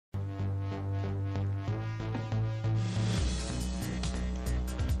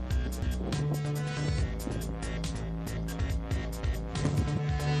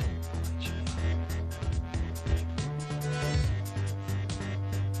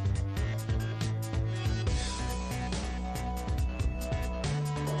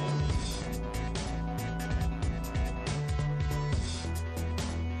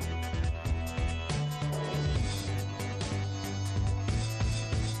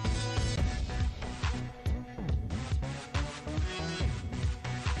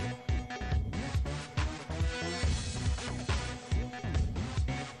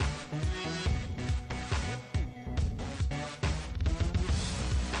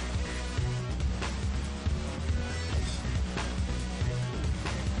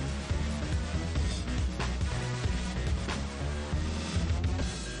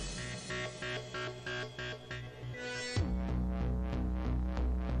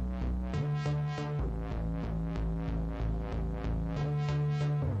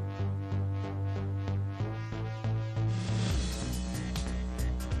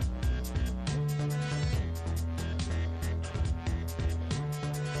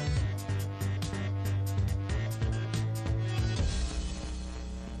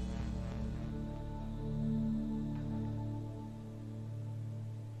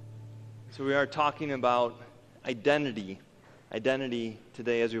So we are talking about identity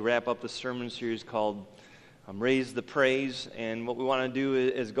today as we wrap up the sermon series called Raise the Praise. And what we want to do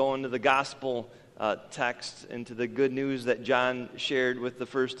is go into the gospel text, into the good news that John shared with the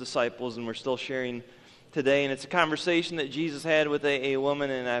first disciples, and we're still sharing today. And it's a conversation that Jesus had with a woman,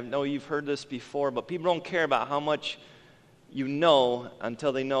 and I know you've heard this before, but people don't care about how much you know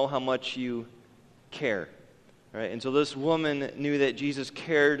until they know how much you care. Right? And so this woman knew that Jesus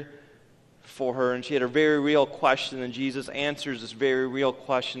cared for her, and she had a very real question, and Jesus answers this very real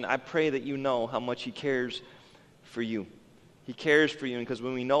question. I pray that you know how much He cares for you. He cares for you, and because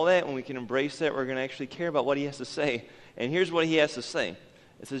when we know that, when we can embrace that, we're going to actually care about what He has to say. And here's what He has to say.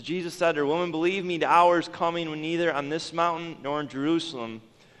 It says, Jesus said to her, "Woman, believe me, the hour is coming when neither on this mountain nor in Jerusalem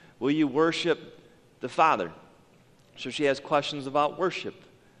will you worship the Father." So she has questions about worship,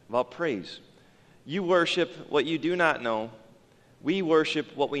 about praise. You worship what you do not know. We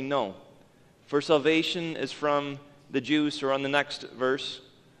worship what we know. For salvation is from the Jews, so we're on the next verse.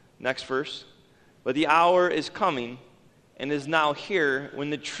 But the hour is coming and is now here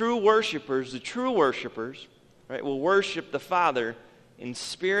when the true worshipers, right, will worship the Father in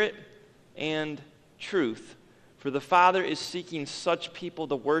spirit and truth. For the Father is seeking such people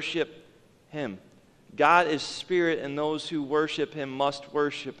to worship Him. God is spirit, and those who worship Him must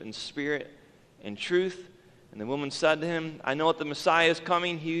worship in spirit and truth. And the woman said to him, "I know that the Messiah is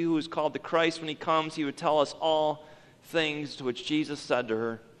coming, He who is called the Christ. When He comes, He would tell us all things." To which Jesus said to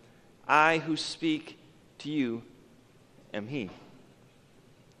her, "I who speak to you am He."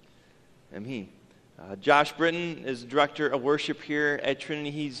 Josh Britton is director of worship here at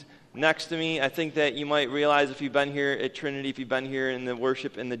Trinity. He's next to me. I think that you might realize if you've been here at Trinity, if you've been here in the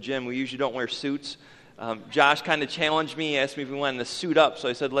worship in the gym, we usually don't wear suits. Josh kind of challenged me, asked me if we wanted to suit up, so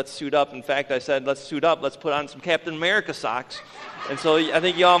I said, let's suit up. In fact, I said, let's suit up, let's put on some Captain America socks. And so I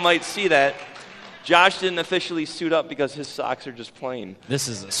think you all might see that. Josh didn't officially suit up because his socks are just plain. This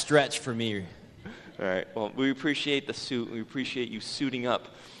is a stretch for me. All right, well, we appreciate the suit. We appreciate you suiting up.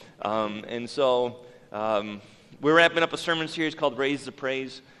 We're wrapping up a sermon series called Raise the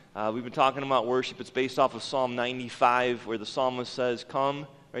Praise. We've been talking about worship. It's based off of Psalm 95, where the psalmist says, "Come."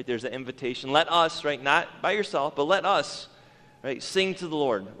 Right, there's an invitation. Let us, right, not by yourself, but let us, right, sing to the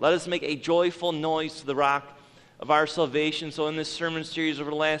Lord. Let us make a joyful noise to the rock of our salvation. So in this sermon series over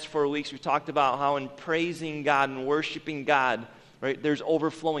the last 4 weeks, we've talked about how in praising God and worshiping God, right, there's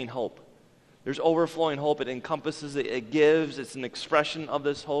overflowing hope. There's overflowing hope. It encompasses, it gives, it's an expression of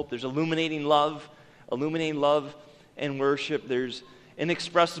this hope. There's illuminating love and worship. There's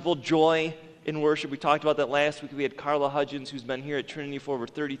inexpressible joy in worship. We talked about that last week. We had Carla Hudgens, who's been here at Trinity for over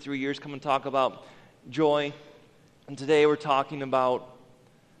 33 years, come and talk about joy. And today we're talking about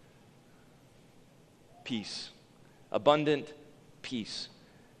peace, abundant peace.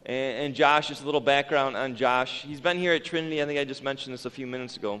 And Josh, just a little background on Josh. He's been here at Trinity, I think I just mentioned this a few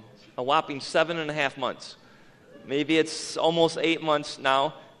minutes ago, a whopping 7.5 months. Maybe it's almost 8 months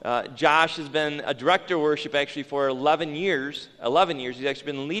now. Josh has been a director of worship actually for 11 years. He's actually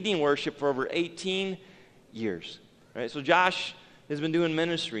been leading worship for over 18 years. Right? So Josh has been doing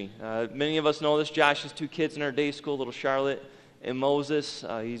ministry. Many of us know this. Josh has 2 kids in our day school, little Charlotte and Moses.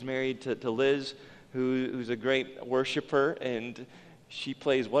 He's married to Liz, who's a great worshiper, and she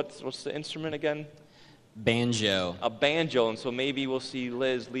plays what's the instrument again? Banjo. A banjo, and so maybe we'll see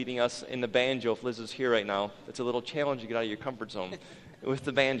Liz leading us in the banjo if Liz is here right now. It's a little challenge to get out of your comfort zone with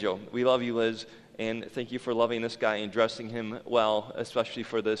the banjo. We love you, Liz, and thank you for loving this guy and dressing him well, especially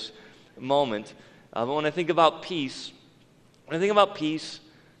for this moment. But when I think about peace,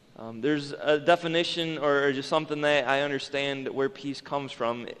 there's a definition or just something that I understand where peace comes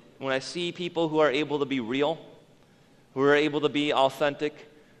from. When I see people who are able to be real, who are able to be authentic,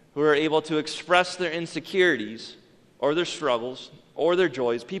 who are able to express their insecurities or their struggles or their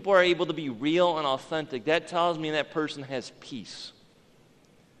joys, people are able to be real and authentic. That tells me that person has peace.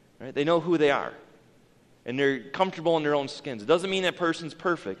 Right? They know who they are, and they're comfortable in their own skins. It doesn't mean that person's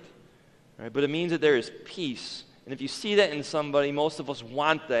perfect, right? But it means that there is peace. And if you see that in somebody, most of us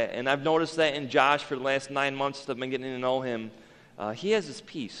want that. And I've noticed that in Josh for the last 9 months that I've been getting to know him. He has this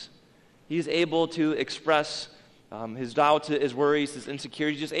peace. He's able to express his doubts, his worries, his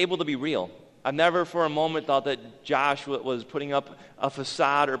insecurities, just able to be real. I've never for a moment thought that Josh was putting up a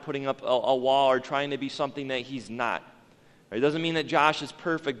facade or putting up a wall or trying to be something that he's not. It doesn't mean that Josh is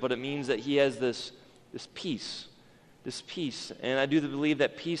perfect, but it means that he has this peace. And I do believe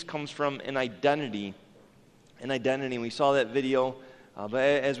that peace comes from an identity. And we saw that video. But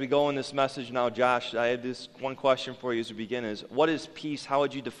as we go in this message now, Josh, I have this one question for you as we begin is, what is peace? How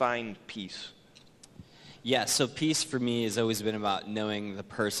would you define peace? Yeah, so peace for me has always been about knowing the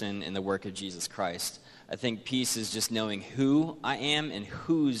person and the work of Jesus Christ. I think peace is just knowing who I am and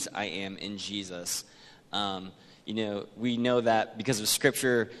whose I am in Jesus. We know that because of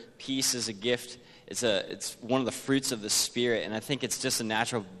Scripture, peace is a gift. It's one of the fruits of the Spirit, and I think it's just a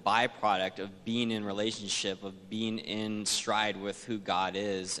natural byproduct of being in relationship, of being in stride with who God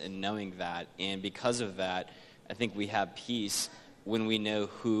is and knowing that. And because of that, I think we have peace when we know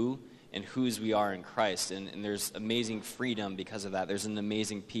who and whose we are in Christ. And there's amazing freedom because of that. There's an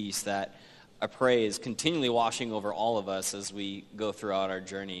amazing peace that I pray is continually washing over all of us as we go throughout our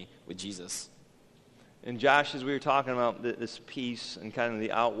journey with Jesus. And Josh, as we were talking about this peace and kind of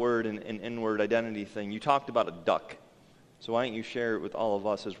the outward and inward identity thing, you talked about a duck. So why don't you share it with all of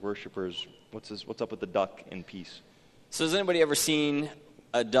us as worshipers? What's up with the duck and peace? So has anybody ever seen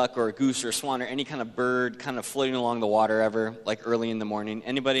a duck or a goose or a swan or any kind of bird kind of floating along the water ever, like early in the morning?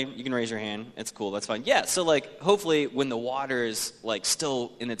 Anybody? You can raise your hand. It's cool. That's fine. Yeah, so hopefully when the water is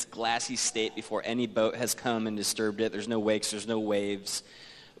still in its glassy state before any boat has come and disturbed it, there's no wakes, there's no waves,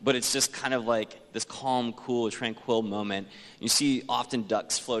 but it's just kind of like this calm, cool, tranquil moment. You see often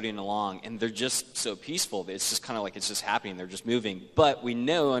ducks floating along, and they're just so peaceful. It's just kind of like it's just happening. They're just moving. But we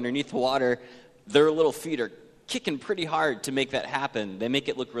know underneath the water, their little feet are kicking pretty hard to make that happen. They make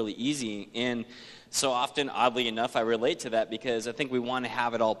it look really easy. And so often, oddly enough, I relate to that because I think we want to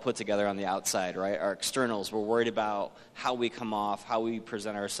have it all put together on the outside, right? Our externals, we're worried about how we come off, how we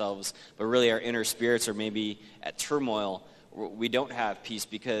present ourselves, but really our inner spirits are maybe at turmoil. We don't have peace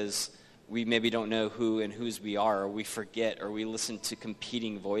because we maybe don't know who and whose we are, or we forget, or we listen to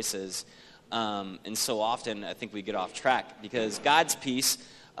competing voices. And so often, I think we get off track because God's peace,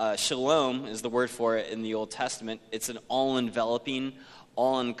 shalom is the word for it in the Old Testament. It's an all-enveloping,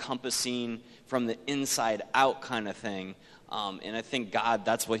 all-encompassing, from the inside out kind of thing. And I think God,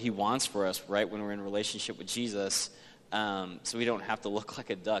 that's what he wants for us, right, when we're in a relationship with Jesus. So we don't have to look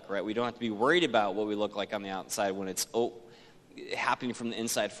like a duck, right? We don't have to be worried about what we look like on the outside when it's happening from the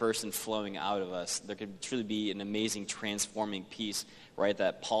inside first and flowing out of us. There could truly be an amazing transforming peace, right,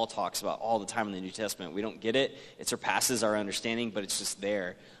 that Paul talks about all the time in the New Testament. We don't get it. It surpasses our understanding, but it's just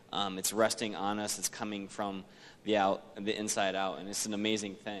there. It's resting on us. It's coming from the inside out, and it's an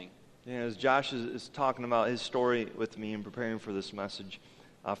amazing thing. Yeah, as Josh is talking about his story with me and preparing for this message,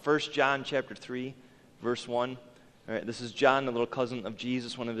 1 John chapter 3, verse 1. All right, this is John, the little cousin of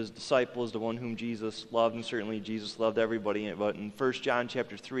Jesus, one of his disciples, the one whom Jesus loved, and certainly Jesus loved everybody. But in 1 John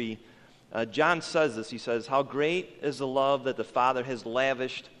chapter 3, John says this. He says, "How great is the love that the Father has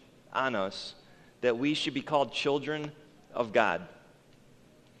lavished on us, that we should be called children of God."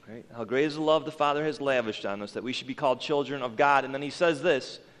 Right? How great is the love the Father has lavished on us, that we should be called children of God. And then he says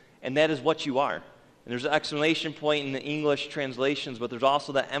this, "And that is what you are." And there's an exclamation point in the English translations, but there's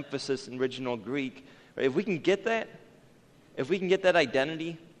also that emphasis in original Greek. Right? If we can get that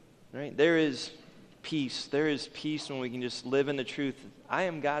identity, right, there is peace. There is peace when we can just live in the truth. I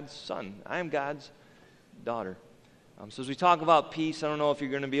am God's son. I am God's daughter. So as we talk about peace, I don't know if you're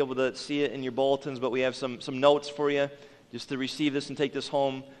going to be able to see it in your bulletins, but we have some notes for you just to receive this and take this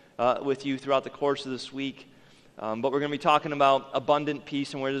home with you throughout the course of this week. But we're going to be talking about abundant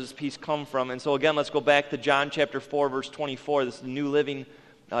peace and where does this peace come from. And so again, let's go back to John chapter 4, verse 24. This is the New Living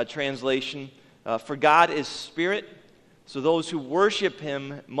Translation. "For God is spirit, so those who worship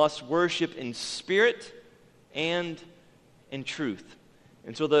him must worship in spirit and in truth."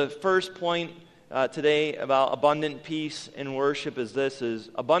 And so the first point today about abundant peace in worship is this, is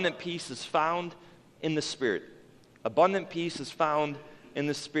abundant peace is found in the Spirit. Abundant peace is found in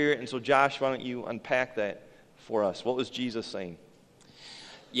the Spirit. And so Josh, why don't you unpack that for us? What was Jesus saying?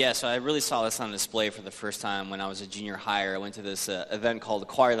 Yeah, so I really saw this on display for the first time when I was a junior higher. I went to this event called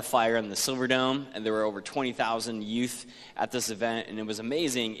Acquire the Fire in the Silverdome, and there were over 20,000 youth at this event, and it was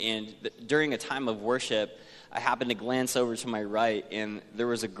amazing. And during a time of worship, I happened to glance over to my right, and there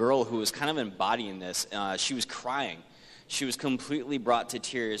was a girl who was kind of embodying this. She was crying. She was completely brought to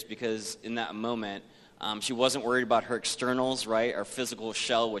tears because in that moment, she wasn't worried about her externals, right, our physical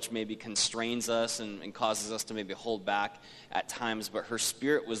shell, which maybe constrains us and causes us to maybe hold back at times, but her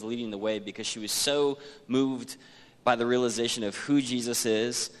spirit was leading the way because she was so moved by the realization of who Jesus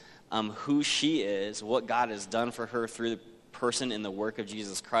is, who she is, what God has done for her through the person and the work of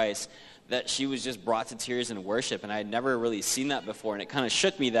Jesus Christ, that she was just brought to tears in worship. And I had never really seen that before, and it kind of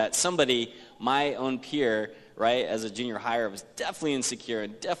shook me that somebody, my own peer, right, as a junior higher, was definitely insecure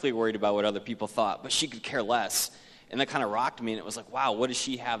and definitely worried about what other people thought, but she could care less. And that kind of rocked me, and it was like, wow, what does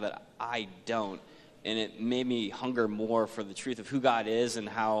she have that I don't? And it made me hunger more for the truth of who God is and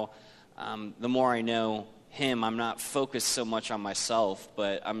how the more I know him. I'm not focused so much on myself,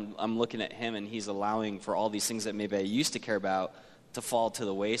 but I'm looking at him, and he's allowing for all these things that maybe I used to care about to fall to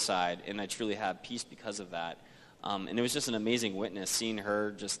the wayside, and I truly have peace because of that. And it was just an amazing witness, seeing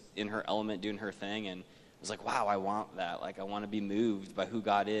her just in her element, doing her thing, and it was like, wow, I want that. Like, I want to be moved by who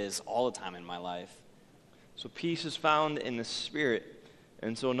God is all the time in my life. So peace is found in the Spirit.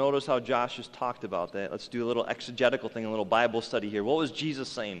 And so notice how Josh just talked about that. Let's do a little exegetical thing, a little Bible study here. What was Jesus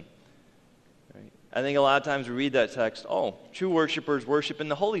saying? Right? I think a lot of times we read that text, true worshipers worship in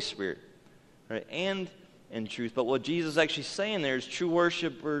the Holy Spirit, right? And in truth. But what Jesus is actually saying there is true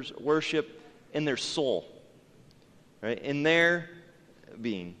worshipers worship in their soul, right? In their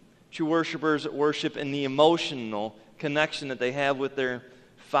being. True worshipers worship in the emotional connection that they have with their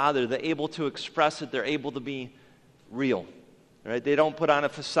Father. They're able to express it. They're able to be real, right? They don't put on a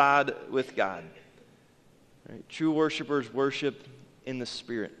facade with God. Right? True worshipers worship in the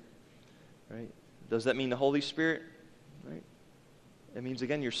Spirit, right? Does that mean the Holy Spirit? Right? It means,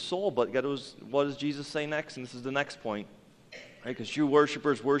 again, your soul, but what does Jesus say next? And this is the next point, right? Because true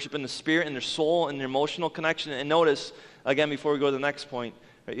worshipers worship in the Spirit, in their soul, in their emotional connection. And notice, again, before we go to the next point,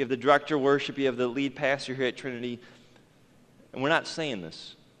 right, you have the director of worship, you have the lead pastor here at Trinity, and we're not saying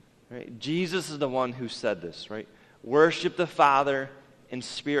this, right? Jesus is the one who said this, right? Worship the Father in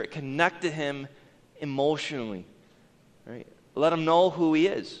spirit. Connect to him emotionally, right? Let him know who he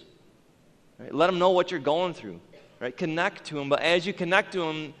is. Right? Let him know what you're going through. Right? Connect to him, but as you connect to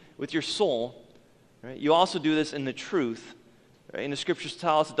him with your soul, right, you also do this in the truth. Right? And the scriptures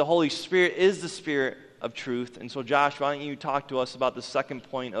tell us that the Holy Spirit is the Spirit of truth. And so, Josh, why don't you talk to us about the second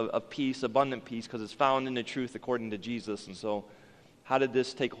point of peace, abundant peace, because it's found in the truth according to Jesus. And so, how did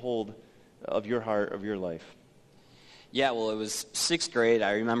this take hold of your heart, of your life? Yeah, well, it was 6th grade.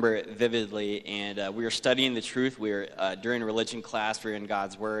 I remember it vividly, and we were studying the truth. We were during religion class. We were in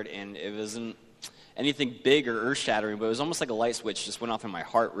God's Word, and it wasn't anything big or earth-shattering, but it was almost like a light switch just went off in my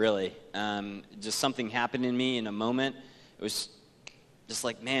heart, really. Just something happened in me in a moment. It was just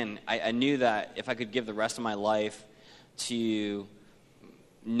like, man, I knew that if I could give the rest of my life to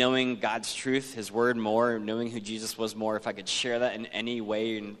knowing God's truth, his word more, knowing who Jesus was more, if I could share that in any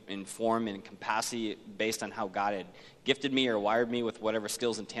way, in form, in capacity, based on how God had gifted me or wired me with whatever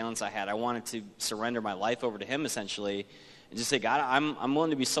skills and talents I had, I wanted to surrender my life over to him, essentially, and just say, God, I'm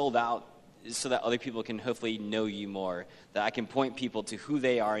willing to be sold out so that other people can hopefully know you more, that I can point people to who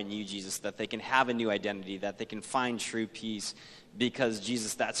they are in you, Jesus, that they can have a new identity, that they can find true peace, because,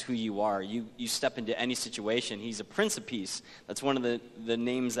 Jesus, that's who you are. You step into any situation. He's a Prince of Peace. That's one of the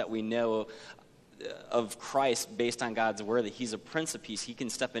names that we know of Christ based on God's word, that he's a Prince of Peace. He can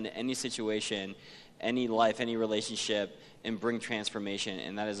step into any situation, any life, any relationship, and bring transformation,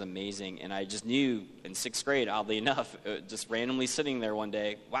 and that is amazing. And I just knew in 6th grade, oddly enough, just randomly sitting there one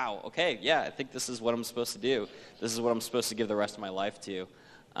day, wow, okay, yeah, I think this is what I'm supposed to do. This is what I'm supposed to give the rest of my life to.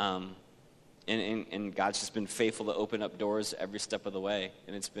 And God's just been faithful to open up doors every step of the way,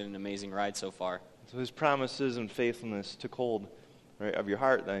 and it's been an amazing ride so far. So his promises and faithfulness took hold, right, of your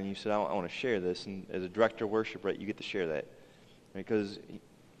heart then, and you said, I want to share this, and as a director of worship, right, you get to share that. Because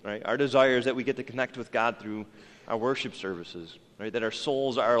right, our desire is that we get to connect with God through our worship services, right, that our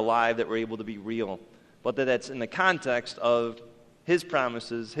souls are alive, that we're able to be real, but that's in the context of his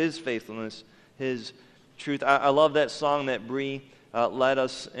promises, his faithfulness, his truth. I love that song that Bree led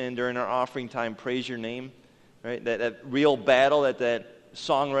us in during our offering time, Praise Your Name, right? That real battle that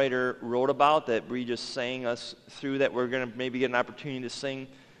songwriter wrote about, that Bree just sang us through, that we're going to maybe get an opportunity to sing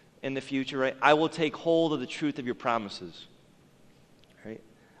in the future, right? I will take hold of the truth of your promises, right?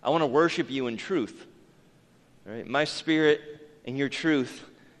 I want to worship you in truth, right? My spirit and your truth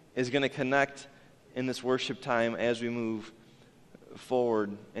is going to connect in this worship time as we move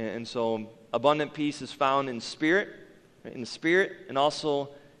forward. And so abundant peace is found in spirit, right? In the spirit, and also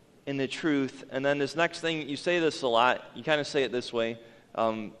in the truth. And then this next thing, you say this a lot, you kind of say it this way,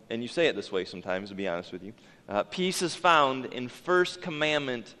 and you say it this way sometimes, to be honest with you. Peace is found in first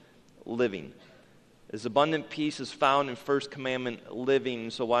commandment living. This abundant peace is found in first commandment living.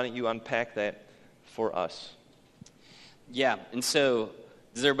 So why don't you unpack that for us? Yeah, and so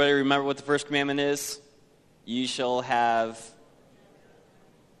does everybody remember what the first commandment is? You shall have...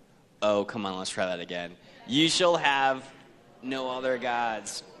 Oh, come on, let's try that again. You shall have no other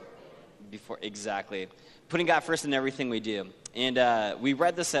gods before, exactly. Putting God first in everything we do. And we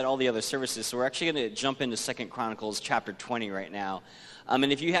read this at all the other services, so we're actually going to jump into 2 Chronicles chapter 20 right now. And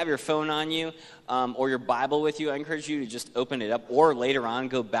if you have your phone on you or your Bible with you, I encourage you to just open it up, or later on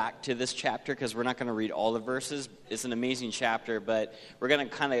go back to this chapter, because we're not going to read all the verses. It's an amazing chapter, but we're going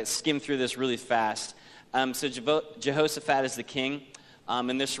to kind of skim through this really fast. So Jehoshaphat is the king,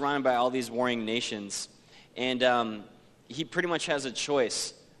 and they're surrounded by all these warring nations. And he pretty much has a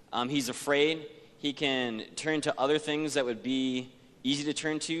choice. He's afraid. He can turn to other things that would be easy to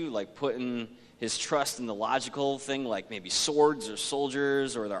turn to, like putting his trust in the logical thing, like maybe swords or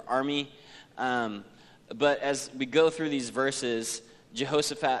soldiers or their army. But as we go through these verses,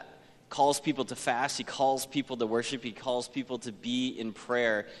 Jehoshaphat calls people to fast. He calls people to worship. He calls people to be in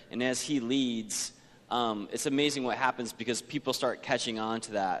prayer. And as he leads, it's amazing what happens because people start catching on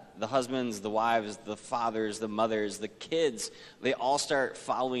to that. The husbands, the wives, the fathers, the mothers, the kids, they all start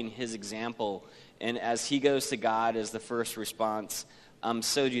following his example. And as he goes to God as the first response,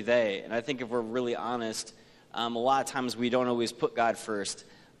 so do they. And I think if we're really honest, a lot of times we don't always put God first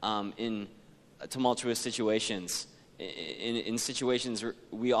in tumultuous situations. In situations where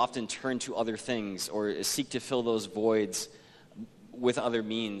we often turn to other things or seek to fill those voids with other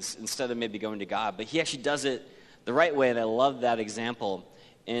means instead of maybe going to God. But he actually does it the right way, and I love that example.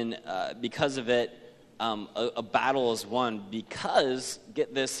 And because of it, a battle is won because,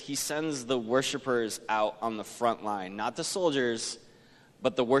 get this, he sends the worshipers out on the front line. Not the soldiers,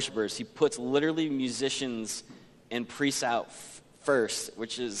 but the worshipers. He puts literally musicians and priests out first,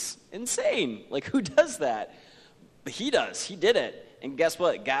 which is insane. Like, who does that? But he does. He did it. And guess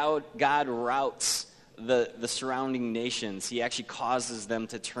what? God routs the surrounding nations. He actually causes them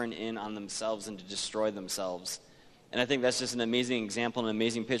to turn in on themselves and to destroy themselves. And I think that's just an amazing example, an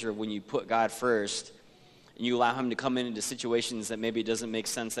amazing picture of when you put God first and you allow him to come into situations that maybe it doesn't make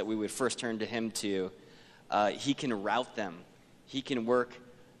sense that we would first turn to him to. He can route them. He can work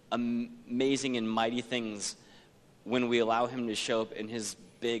amazing and mighty things when we allow him to show up in his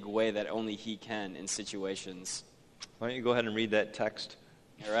big way that only he can in situations. Why don't you go ahead and read that text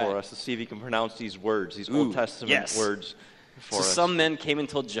right. for us to see if you can pronounce these words, these Old Testament words for us. So some men came and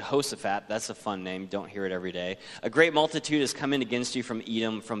told Jehoshaphat, that's a fun name, don't hear it every day, a great multitude is coming against you from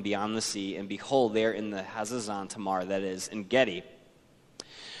Edom, from beyond the sea, and behold, they are in the Hazazon Tamar, that is, in Gedi.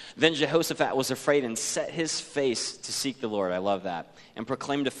 Then Jehoshaphat was afraid and set his face to seek the Lord, I love that, and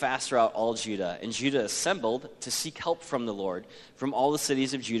proclaimed a fast throughout all Judah. And Judah assembled to seek help from the Lord. From all the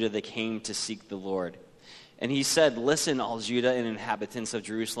cities of Judah they came to seek the Lord. And he said, listen, all Judah and inhabitants of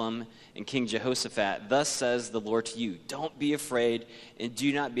Jerusalem, and King Jehoshaphat, thus says the Lord to you, don't be afraid and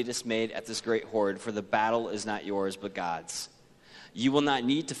do not be dismayed at this great horde, for the battle is not yours but God's. You will not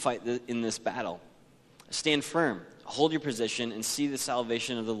need to fight in this battle. Stand firm, hold your position, and see the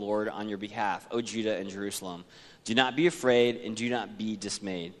salvation of the Lord on your behalf, O Judah and Jerusalem. Do not be afraid and do not be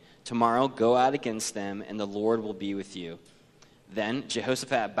dismayed. Tomorrow go out against them, and the Lord will be with you. Then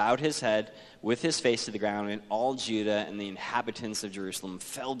Jehoshaphat bowed his head with his face to the ground, and all Judah and the inhabitants of Jerusalem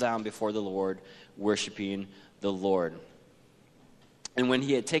fell down before the Lord, worshiping the Lord. And when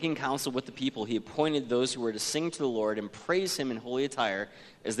he had taken counsel with the people, he appointed those who were to sing to the Lord and praise him in holy attire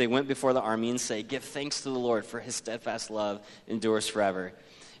as they went before the army and say, give thanks to the Lord, for his steadfast love endures forever.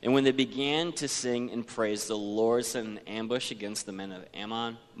 And when they began to sing and praise, the Lord sent an ambush against the men of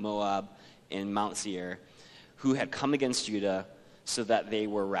Ammon, Moab, and Mount Seir, who had come against Judah, so that they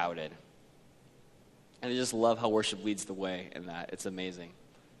were routed. And I just love how worship leads the way in that. It's amazing.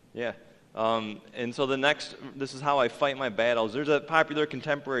 Yeah. And so this is how I fight my battles. There's a popular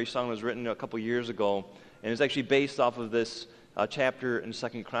contemporary song that was written a couple years ago, and it's actually based off of this chapter in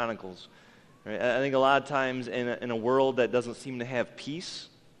 2 Chronicles. Right? I think a lot of times in a world that doesn't seem to have peace,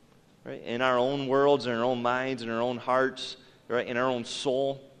 right? In our own worlds, in our own minds, in our own hearts, right? In our own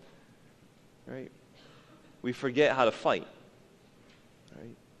soul, right? We forget how to fight.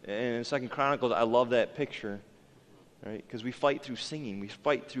 Right? And in 2 Chronicles, I love that picture, right? Because we fight through singing, we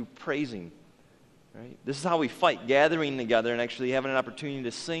fight through praising. Right? This is how we fight, gathering together and actually having an opportunity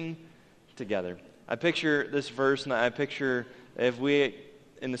to sing together. I picture this verse, and I picture if we,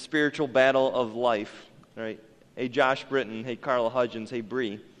 in the spiritual battle of life, right? Hey, Josh Britton, hey, Carla Hudgens, hey,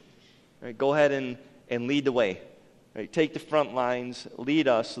 Bree, right? Go ahead and lead the way. Right? Take the front lines, lead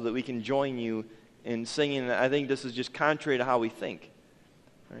us so that we can join you in singing. I think this is just contrary to how we think.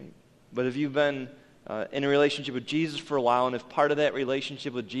 Right? But if you've been in a relationship with Jesus for a while, and if part of that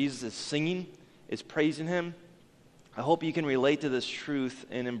relationship with Jesus is singing, is praising him, I hope you can relate to this truth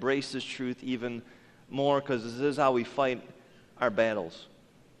and embrace this truth even more, because this is how we fight our battles.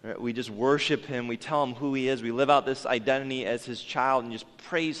 Right? We just worship him. We tell him who he is. We live out this identity as his child and just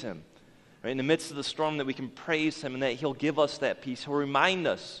praise him. Right? In the midst of the storm, that we can praise him and that he'll give us that peace. He'll remind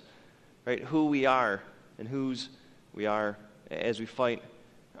us, right, who we are and whose we are as we fight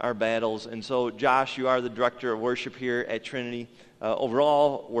our battles. And so, Josh, you are the director of worship here at Trinity.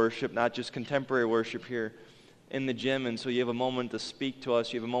 Overall worship, not just contemporary worship here in the gym. And so you have a moment to speak to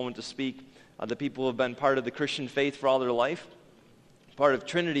us. You have a moment to speak the people who have been part of the Christian faith for all their life, part of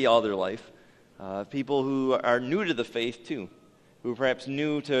Trinity all their life. people who are new to the faith too, who are perhaps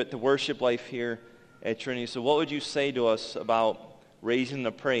new to worship life here at Trinity. So what would you say to us about raising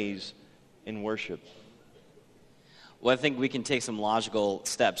the praise in worship? Well, I think we can take some logical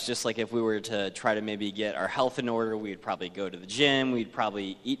steps. Just like if we were to try to maybe get our health in order, we'd probably go to the gym, we'd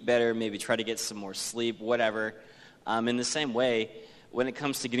probably eat better, maybe try to get some more sleep, whatever. In the same way, when it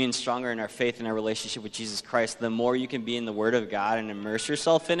comes to getting stronger in our faith and our relationship with Jesus Christ, the more you can be in the Word of God and immerse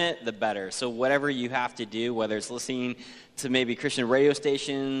yourself in it, the better. So whatever you have to do, whether it's listening to maybe Christian radio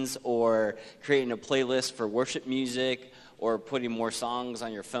stations or creating a playlist for worship music or putting more songs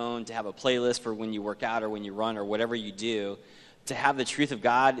on your phone to have a playlist for when you work out or when you run or whatever you do, to have the truth of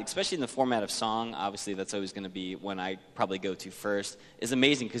God, especially in the format of song, obviously that's always going to be when I probably go to first, is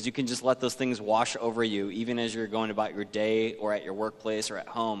amazing because you can just let those things wash over you even as you're going about your day or at your workplace or at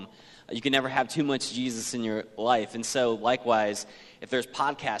home. You can never have too much Jesus in your life. And so likewise, if there's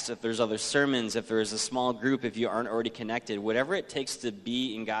podcasts, if there's other sermons, if there's a small group, if you aren't already connected, whatever it takes to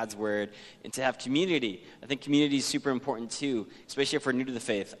be in God's Word and to have community. I think community is super important too, especially if we're new to the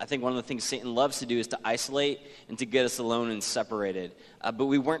faith. I think one of the things Satan loves to do is to isolate and to get us alone and separated. But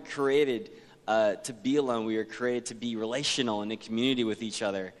we weren't created to be alone. We were created to be relational and in community with each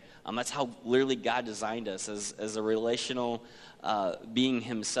other. That's how literally God designed us as a relational being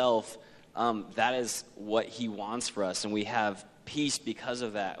himself. That is what he wants for us, and we have peace because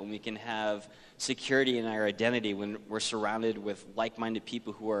of that, and we can have security in our identity when we're surrounded with like-minded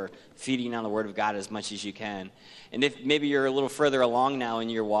people who are feeding on the Word of God as much as you can. And if maybe you're a little further along now in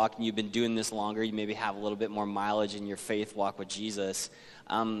your walk and you've been doing this longer, you maybe have a little bit more mileage in your faith walk with Jesus.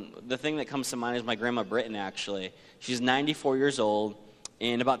 The thing that comes to mind is my grandma Britton, actually. She's 94 years old,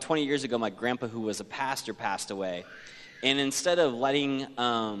 and about 20 years ago, my grandpa, who was a pastor, passed away. And instead of letting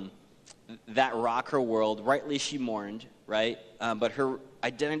that rock her world, rightly she mourned, right? But her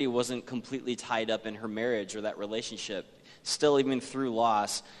identity wasn't completely tied up in her marriage or that relationship. Still, even through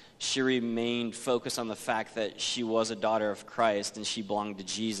loss, she remained focused on the fact that she was a daughter of Christ and she belonged to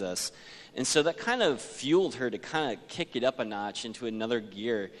Jesus. And so that kind of fueled her to kind of kick it up a notch into another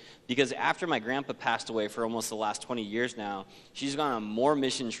gear. Because after my grandpa passed away for almost the last 20 years now, she's gone on more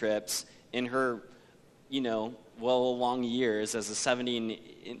mission trips in her, long years as a 70,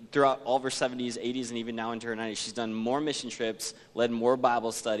 and throughout all of her 70s, 80s, and even now into her 90s. She's done more mission trips, led more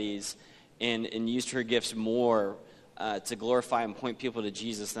Bible studies, and used her gifts more to glorify and point people to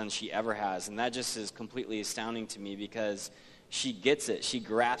Jesus than she ever has. And that just is completely astounding to me because she gets it. She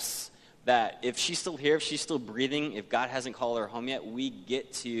grasps that if she's still here, if she's still breathing, if God hasn't called her home yet, we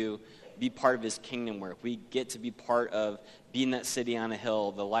get to be part of his kingdom work. We get to be part of being that city on a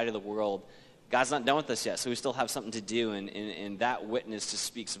hill, the light of the world. God's not done with us yet, so we still have something to do, and that witness just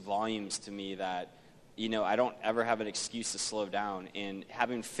speaks volumes to me that, I don't ever have an excuse to slow down. And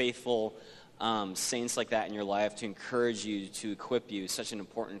having faithful saints like that in your life to encourage you, to equip you, is such an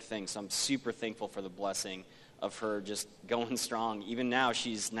important thing. So I'm super thankful for the blessing of her just going strong. Even now,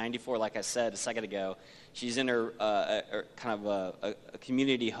 she's 94, like I said a second ago. She's in her kind of a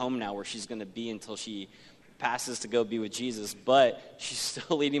community home now where she's going to be until she passes to go be with Jesus, but she's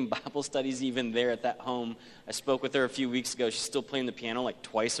still leading Bible studies even there at that home. I spoke with her a few weeks ago. She's still playing the piano like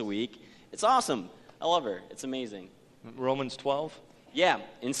twice a week. It's awesome. I love her. It's amazing. Romans 12? Yeah,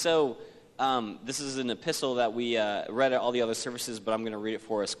 and so this is an epistle that we read at all the other services, but I'm going to read it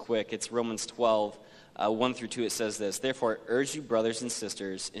for us quick. It's Romans 12, 1 through 2. It says this: "Therefore, I urge you, brothers and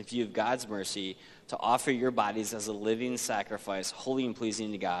sisters, in view of God's mercy, to offer your bodies as a living sacrifice, holy and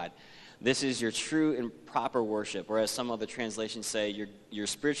pleasing to God. This is your true and proper worship," or as some other translations say, your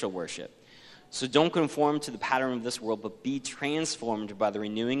spiritual worship. "So don't conform to the pattern of this world, but be transformed by the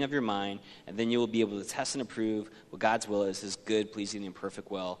renewing of your mind, and then you will be able to test and approve what God's will is, his good, pleasing, and perfect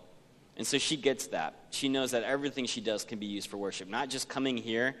will." And so she gets that. She knows that everything she does can be used for worship, not just coming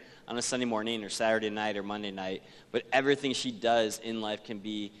here on a Sunday morning or Saturday night or Monday night, but everything she does in life can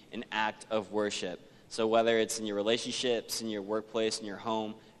be an act of worship. So whether it's in your relationships, in your workplace, in your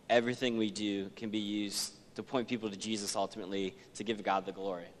home, everything we do can be used to point people to Jesus ultimately, to give God the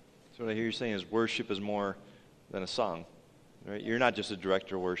glory. So what I hear you saying is worship is more than a song, right? You're not just a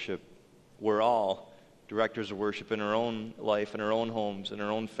director of worship. We're all directors of worship in our own life, in our own homes, in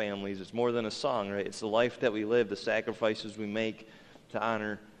our own families. It's more than a song, right? It's the life that we live, the sacrifices we make to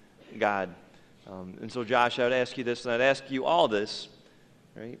honor God. And so, Josh, I would ask you this, and I'd ask you all this,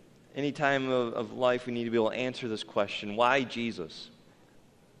 right? Any time of life, we need to be able to answer this question: why Jesus?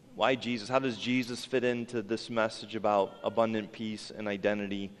 Why Jesus? How does Jesus fit into this message about abundant peace and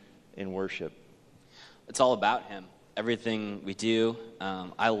identity in worship? It's all about him. Everything we do.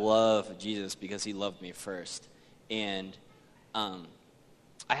 I love Jesus because he loved me first. And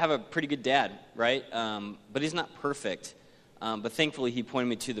I I have a pretty good dad, right? But he's not perfect. But thankfully, he pointed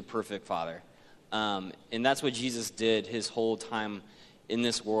me to the perfect Father. And that's what Jesus did his whole time in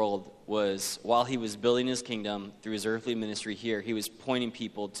this world, was while he was building his kingdom through his earthly ministry here, he was pointing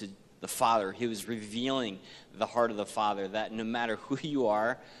people to the Father. He was revealing the heart of the Father, that no matter who you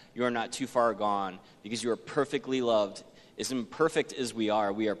are not too far gone, because you are perfectly loved. As imperfect as we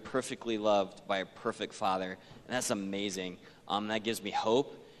are perfectly loved by a perfect Father. And that's amazing. That gives me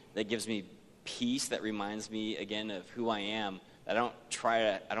hope. That gives me peace. That reminds me, again, of who I am. I don't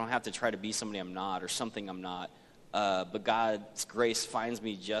have to try to be somebody I'm not or something I'm not. But God's grace finds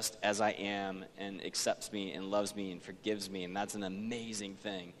me just as I am and accepts me and loves me and forgives me. And that's an amazing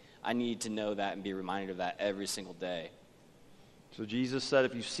thing. I need to know that and be reminded of that every single day. So Jesus said,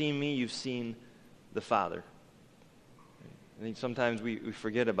 if you've seen me, you've seen the Father. I think sometimes we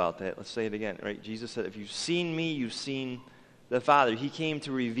forget about that. Let's say it again, right? Jesus said, if you've seen me, you've seen the Father. He came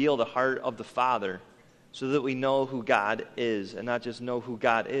to reveal the heart of the Father so that we know who God is. And not just know who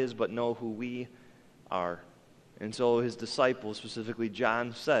God is, but know who we are. And so his disciples, specifically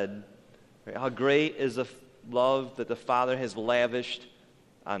John, said, right, how great is the love that the Father has lavished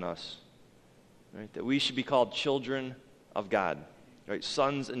on us. Right? That we should be called children of God. Right?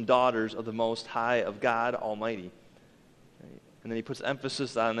 Sons and daughters of the Most High, of God Almighty. Right? And then he puts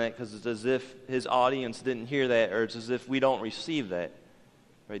emphasis on that because it's as if his audience didn't hear that, or it's as if we don't receive that.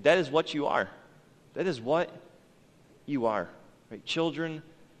 Right? That is what you are. That is what you are. Right? Children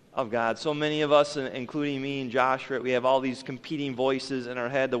of God. So many of us, including me and Josh, right, we have all these competing voices in our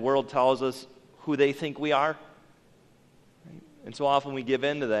head. The world tells us who they think we are. Right? And so often we give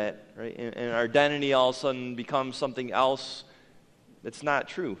in to that, right? And our identity all of a sudden becomes something else that's not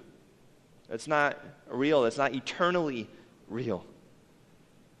true. That's not real. That's not eternally real.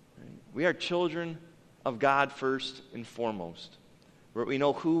 Right? We are children of God first and foremost. Where we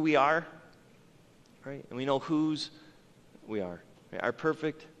know who we are, right? And we know whose we are. Right? Our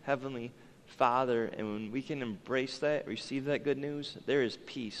perfect Heavenly Father, and when we can embrace that, receive that good news, there is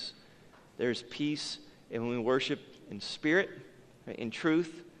peace. There is peace, and when we worship in spirit, right, in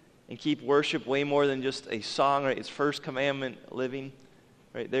truth, and keep worship way more than just a song, right? It's first commandment living,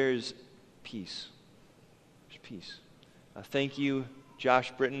 right? There is peace. There's peace. Thank you,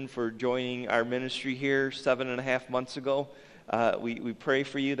 Josh Britton, for joining our ministry here 7.5 months ago. We pray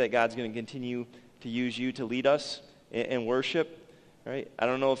for you that God's going to continue to use you to lead us in worship. Right? I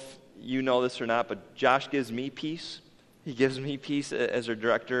don't know if you know this or not, but Josh gives me peace. He gives me peace as our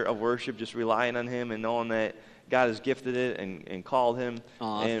director of worship, just relying on him and knowing that God has gifted it and called him.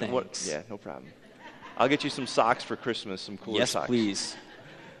 Aw, and thanks. Yeah, no problem. I'll get you some socks for Christmas, some cooler socks. Yes, please.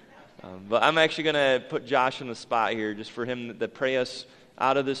 But I'm actually going to put Josh on the spot here just for him to pray us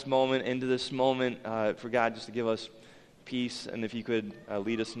out of this moment, into this moment, for God just to give us peace. And if you could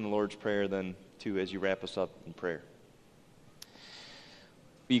lead us in the Lord's Prayer then, too, as you wrap us up in prayer.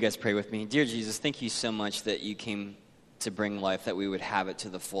 Will you guys pray with me? Dear Jesus, thank you so much that you came to bring life, that we would have it to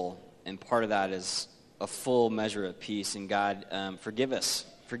the full. And part of that is a full measure of peace. And God, forgive us.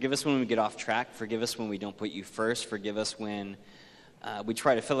 Forgive us when we get off track. Forgive us when we don't put you first. Forgive us when we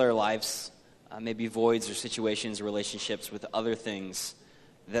try to fill our lives, maybe voids or situations or relationships with other things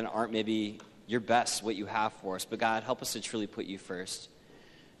that aren't maybe your best, what you have for us. But God, help us to truly put you first.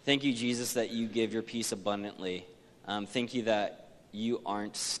 Thank you, Jesus, that you give your peace abundantly. Thank you that you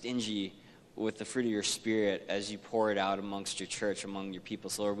aren't stingy with the fruit of your Spirit as you pour it out amongst your church, among your people.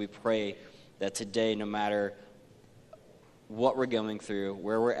 So, Lord, we pray that today, no matter what we're going through,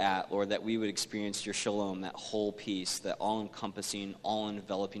 where we're at, Lord, that we would experience your shalom, that whole peace, that all-encompassing,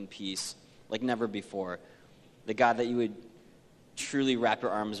 all-enveloping peace like never before. That, God, that you would truly wrap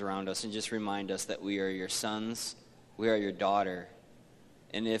your arms around us and just remind us that we are your sons, we are your daughter.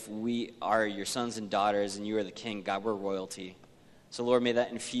 And if we are your sons and daughters and you are the king, God, we're royalty. So, Lord, may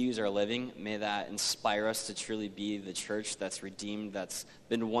that infuse our living. May that inspire us to truly be the church that's redeemed, that's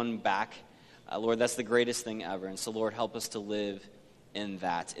been won back. Lord, that's the greatest thing ever. And so, Lord, help us to live in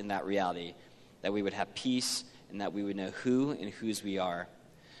that reality, that we would have peace and that we would know who and whose we are.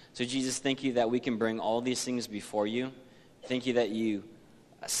 So, Jesus, thank you that we can bring all these things before you. Thank you that you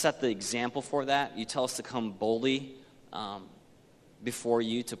set the example for that. You tell us to come boldly before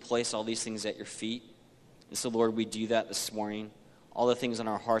you, to place all these things at your feet. And so, Lord, we do that this morning. All the things in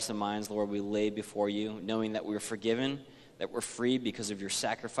our hearts and minds, Lord, we lay before you, knowing that we're forgiven, that we're free because of your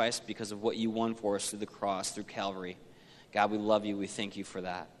sacrifice, because of what you won for us through the cross, through Calvary. God, we love you. We thank you for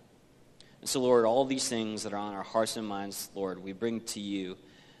that. And so, Lord, all these things that are on our hearts and minds, Lord, we bring to you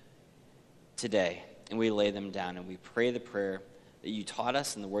today, and we lay them down, and we pray the prayer that you taught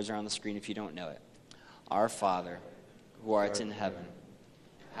us, and the words are on the screen if you don't know it. Our Father, who art in heaven,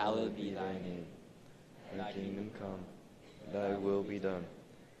 hallowed be thy name. Thy kingdom come, thy will be done,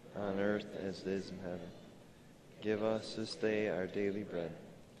 on earth as it is in heaven. Give us this day our daily bread,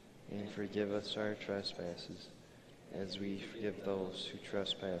 and forgive us our trespasses, as we forgive those who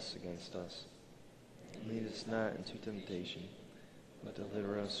trespass against us. Lead us not into temptation, but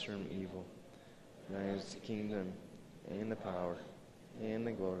deliver us from evil. For thine is the kingdom, and the power, and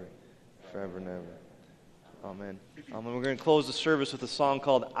the glory, forever and ever. Amen. And we're going to close the service with a song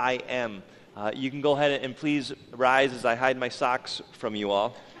called I Am. You can go ahead and please rise as I hide my socks from you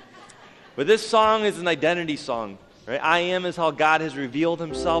all. But this song is an identity song. Right? I am is how God has revealed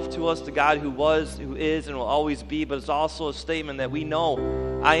himself to us, the God who was, who is, and will always be. But it's also a statement that we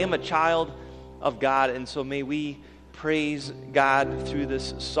know I am a child of God. And so may we praise God through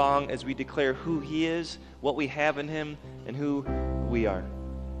this song as we declare who he is, what we have in him, and who we are.